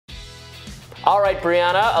All right,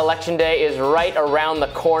 Briahna, Election Day is right around the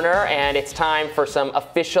corner, and it's time for some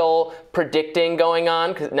official predicting going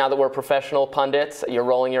on, because now that we're professional pundits, you're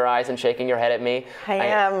rolling your eyes and shaking your head at me. I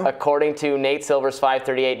am. According to Nate Silver's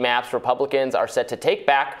 538 maps, Republicans are set to take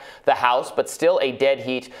back the House, but still a dead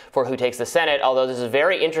heat for who takes the Senate, although this is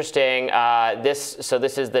very interesting. This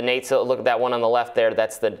is the Nate Silver, look at that one on the left there,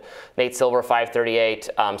 that's the Nate Silver 538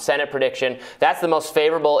 Senate prediction. That's the most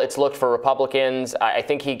favorable it's looked for Republicans. I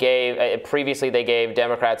think he gave, previously they gave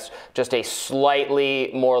Democrats just a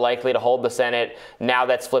slightly more likely to hold the Senate. Now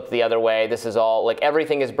that's flipped the other way. This is all, like,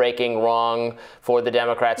 everything is breaking wrong for the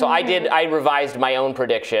Democrats. So I revised my own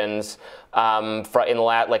predictions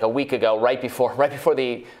like a week ago, right before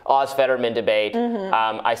the Oz-Fetterman debate.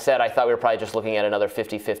 I said I thought we were probably just looking at another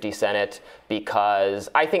 50-50 Senate, because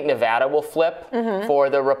I think Nevada will flip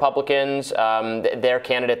for the Republicans. Their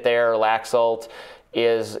candidate there, Laxalt,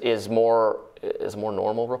 is more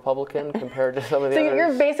normal Republican compared to some of the others. So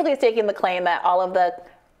you're basically taking the claim that all of the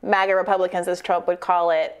MAGA Republicans, as Trump would call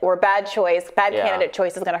it, or bad candidate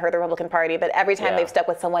choice is going to hurt the Republican Party. But every time they've stuck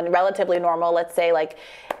with someone relatively normal, let's say like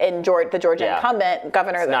in the Georgia incumbent,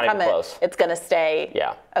 governor's incumbent, it's going to stay.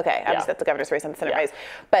 Okay, obviously that's the governor's race and the Senate race,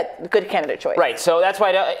 but good candidate choice. Right, so that's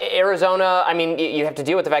why Arizona, I mean, you have to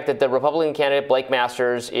deal with the fact that the Republican candidate, Blake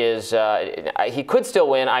Masters, he could still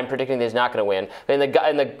win. I'm predicting that he's not going to win. In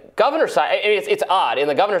the governor's side, it's odd. In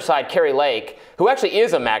the governor's side, Carrie Lake, who actually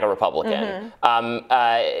is a MAGA Republican,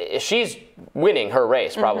 she's winning her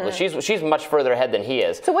race, probably. She's much further ahead than he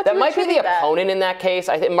is. So that might be the opponent in that case.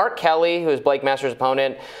 I think Mark Kelly, who is Blake Masters'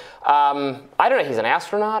 opponent, I don't know. He's an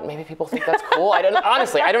astronaut. Maybe people think that's cool.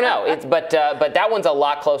 Honestly, I don't know. But that one's a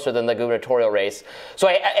lot closer than the gubernatorial race. So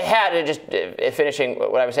I had, just finishing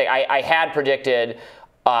what I was saying, I had predicted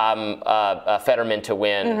Fetterman to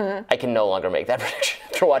win. I can no longer make that prediction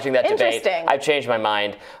after watching that debate. I've changed my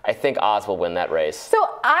mind. I think Oz will win that race. So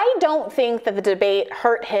I don't think that the debate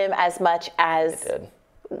hurt him as much as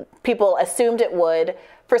people assumed it would,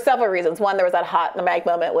 for several reasons. One, there was that hot in the mag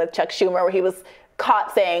moment with Chuck Schumer where he was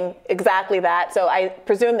caught saying exactly that. So I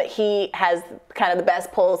presume that he has kind of the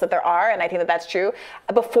best polls that there are, and I think that that's true.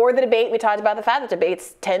 Before the debate, we talked about the fact that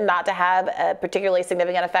debates tend not to have a particularly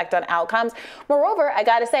significant effect on outcomes. Moreover, I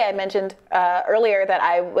got to say, I mentioned earlier that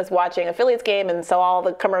I was watching a Phillies game and saw all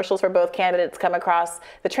the commercials for both candidates come across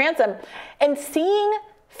the transom, and seeing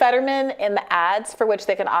Fetterman in the ads, for which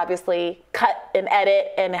they can obviously cut and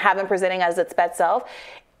edit and have him presenting as its best self,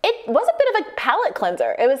 it was a bit of a palate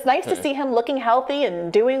cleanser. It was nice to see him looking healthy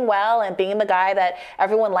and doing well and being the guy that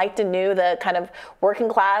everyone liked and knew, the kind of working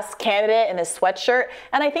class candidate in his sweatshirt.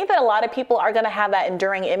 And I think that a lot of people are going to have that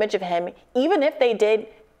enduring image of him, even if they did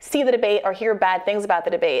see the debate or hear bad things about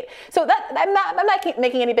the debate. So I'm not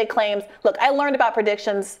making any big claims. Look, I learned about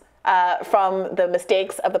predictions from the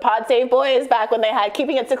mistakes of the Pod Save boys back when they had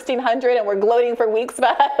keeping it 1600 and were gloating for weeks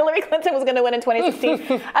about how Hillary Clinton was going to win in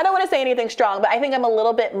 2016. I don't want to say anything strong, but I think I'm a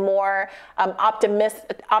little bit more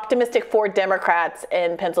optimistic for Democrats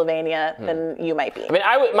in Pennsylvania than you might be.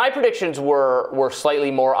 I mean, my predictions were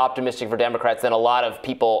slightly more optimistic for Democrats than a lot of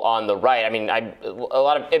people on the right. I mean, a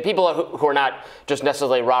lot of people who are not just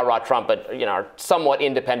necessarily rah-rah Trump, but are somewhat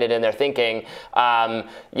independent in their thinking,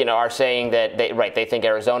 are saying that they think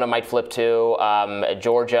Arizona might flip to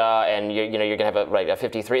Georgia, and you're going to have a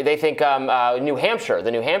 53. They think the New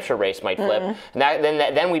Hampshire race might flip,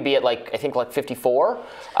 and then we'd be at I think 54.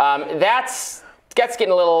 That's getting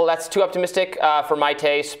a little. That's too optimistic for my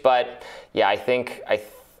taste, but yeah, I think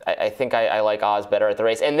I like Oz better at the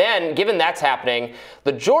race. And then, given that's happening,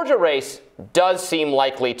 the Georgia race does seem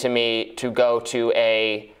likely to me to go to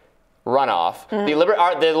a runoff. The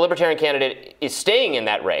Libertarian candidate is staying in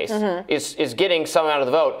that race, is getting some out of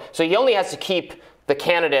the vote. So he only has to keep the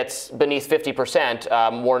candidates beneath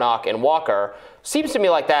 50%, Warnock and Walker. Seems to me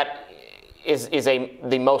like that is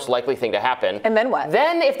the most likely thing to happen. And then what?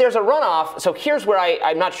 Then if there's a runoff, so here's where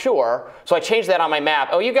I'm not sure. So I changed that on my map.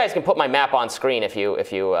 Oh, you guys can put my map on screen if you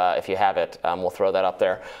have it. We'll throw that up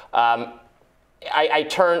there.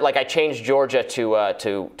 I changed Georgia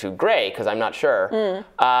to gray because I'm not sure.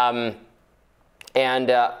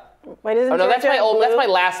 Why doesn't that's my old. That's my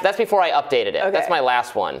last. That's before I updated it. Okay. That's my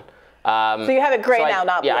last one. So you have it gray now,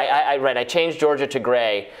 not blue. Yeah, I changed Georgia to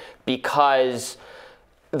gray because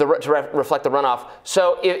to reflect the runoff.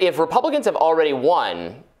 So if Republicans have already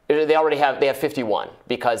won, they have 51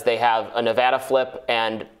 because they have a Nevada flip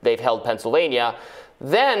and they've held Pennsylvania.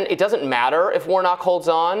 Then it doesn't matter if Warnock holds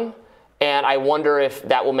on. And I wonder if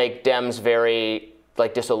that will make Dems very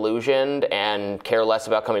disillusioned and care less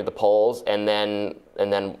about coming to the polls, and then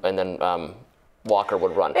Walker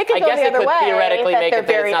would run. It could I go guess the it other could way, theoretically make it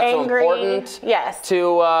that it's not angry. so important. Yes.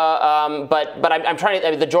 But I'm trying to.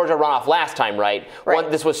 I mean, the Georgia runoff last time, right?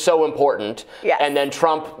 This was so important. Yes. And then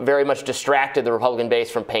Trump very much distracted the Republican base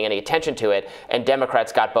from paying any attention to it, and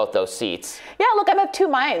Democrats got both those seats. Yeah, look, I'm of two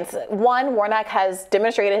minds. One, Warnock has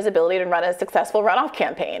demonstrated his ability to run a successful runoff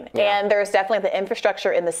campaign, and there's definitely the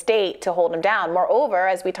infrastructure in the state to hold him down. Moreover,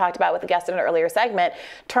 as we talked about with the guest in an earlier segment,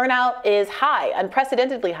 turnout is high,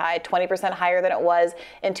 unprecedentedly high, 20% higher than it was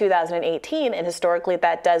in 2018, and historically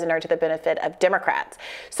that does inure to the benefit of Democrats.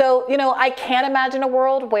 So, I can't imagine a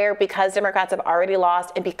world where, because Democrats have already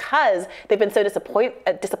lost and because they've been so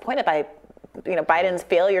disappointed by Biden's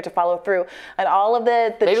failure to follow through on all of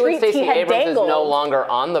the treats he had Abrams dangled. Is no longer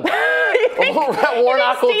on the ballot.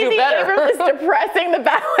 Warnock will do better. Abrams is depressing the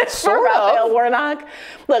ballot for Raphael Warnock.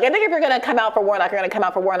 Look, I think if you're going to come out for Warnock, you're going to come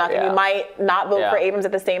out for Warnock, and you might not vote for Abrams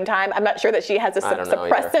at the same time. I'm not sure that she has a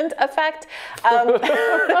suppressant effect. However,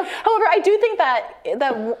 I do think that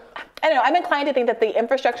I don't know, I'm inclined to think that the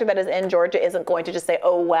infrastructure that is in Georgia isn't going to just say,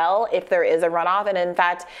 oh, well, if there is a runoff. And in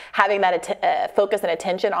fact, having that focus and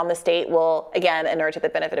attention on the state will, again, inure to the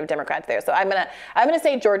benefit of Democrats there. So I'm gonna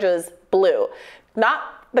say Georgia's blue.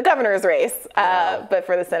 Not the governor's race, but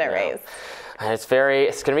for the Senate race. It's going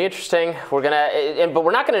to be interesting. But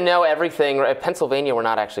we're not going to know everything. Pennsylvania, we're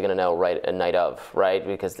not actually going to know right a night of, right?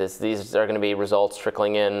 Because these are going to be results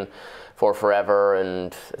trickling in for forever,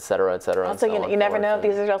 and et cetera, et cetera. Also, you never know if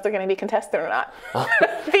these results are going to be contested or not.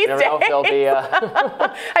 These days. Know if they'll be,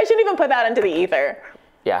 I shouldn't even put that into the ether.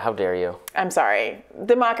 Yeah, how dare you? I'm sorry.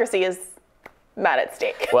 Democracy is not at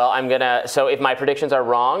stake. Well, so if my predictions are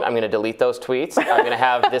wrong, I'm going to delete those tweets. I'm going to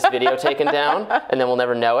have this video taken down, and then we'll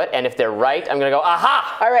never know it. And if they're right, I'm going to go,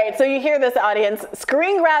 aha! All right, so you hear this, audience.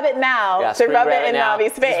 Screen grab it now to rub it in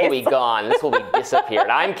Robby's face. This will be gone. This will be disappeared.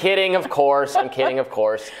 I'm kidding, of course.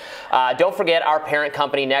 Don't forget, our parent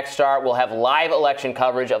company, Nexstar, will have live election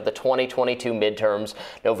coverage of the 2022 midterms.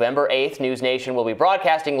 November 8th, News Nation will be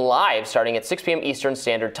broadcasting live starting at 6 p.m. Eastern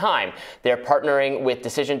Standard Time. They're partnering with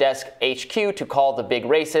Decision Desk HQ to call the big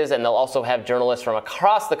races, and they'll also have journalists from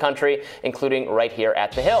across the country, including right here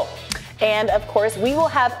at The Hill. And of course, we will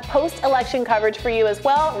have post-election coverage for you as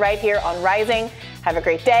well, right here on Rising. Have a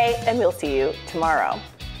great day, and we'll see you tomorrow.